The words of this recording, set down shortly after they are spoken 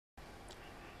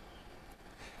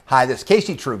Hi, this is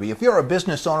Casey Truby. If you're a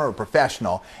business owner or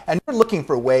professional and you're looking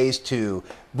for ways to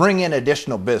bring in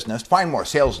additional business, find more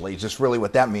sales leads, is really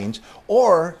what that means,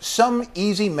 or some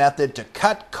easy method to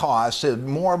cut costs so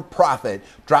more profit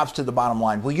drops to the bottom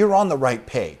line, well, you're on the right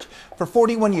page. For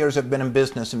 41 years, I've been in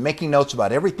business and making notes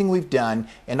about everything we've done,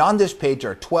 and on this page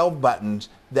are 12 buttons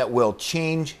that will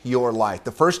change your life.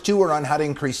 The first two are on how to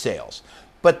increase sales.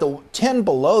 But the 10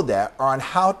 below that are on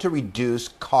how to reduce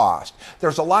cost.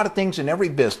 There's a lot of things in every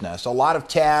business, a lot of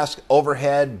tasks,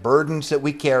 overhead, burdens that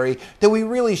we carry that we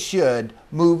really should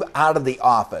move out of the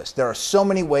office. There are so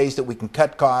many ways that we can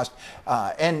cut cost.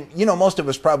 And most of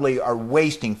us probably are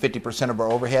wasting 50% of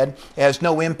our overhead. It has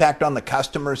no impact on the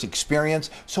customer's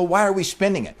experience. So why are we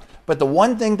spending it? But the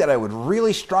one thing that I would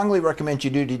really strongly recommend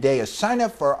you do today is sign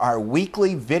up for our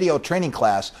weekly video training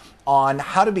class on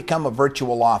how to become a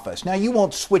virtual office. Now, you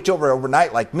won't switch over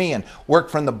overnight like me and work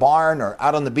from the barn or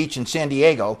out on the beach in San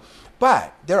Diego,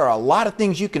 but there are a lot of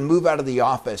things you can move out of the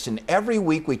office. And every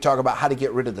week we talk about how to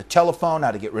get rid of the telephone, how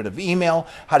to get rid of email,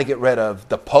 how to get rid of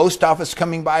the post office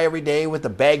coming by every day with a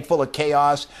bag full of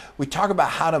chaos. We talk about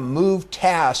how to move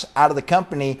tasks out of the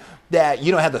company that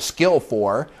you don't have the skill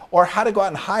for, or how to go out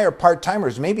and hire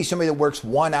part-timers, maybe somebody that works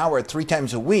 1 hour 3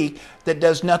 times a week that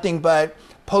does nothing but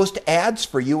post ads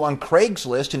for you on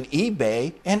Craigslist and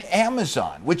eBay and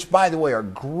Amazon, which, by the way, are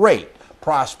great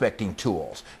prospecting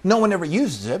tools. No one ever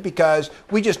uses it because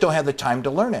we just don't have the time to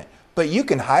learn it. But you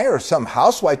can hire some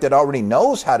housewife that already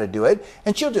knows how to do it,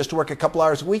 and she'll just work a couple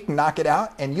hours a week and knock it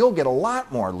out, and you'll get a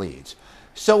lot more leads.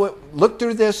 So look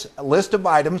through this list of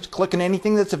items, click on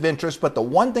anything that's of interest, but the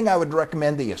one thing I would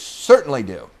recommend that you certainly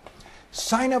do,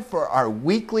 sign up for our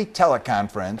weekly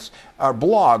teleconference. Our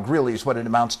blog really is what it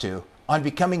amounts to, on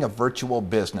becoming a virtual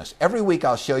business. Every week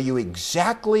I'll show you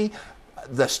exactly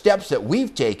the steps that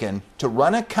we've taken to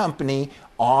run a company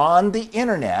on the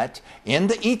internet, in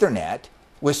the Ethernet,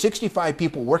 with 65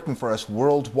 people working for us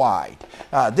worldwide.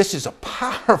 This is a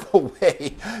powerful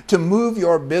way to move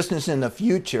your business in the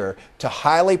future to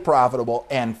highly profitable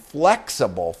and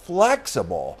flexible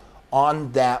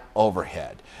on that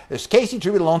overhead. This is Casey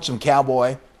Truby, the Lonesome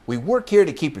Cowboy. We work here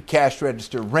to keep your cash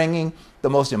register ringing.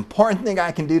 The most important thing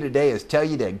I can do today is tell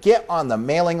you to get on the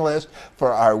mailing list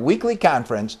for our weekly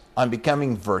conference on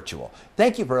becoming virtual.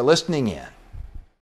 Thank you for listening in.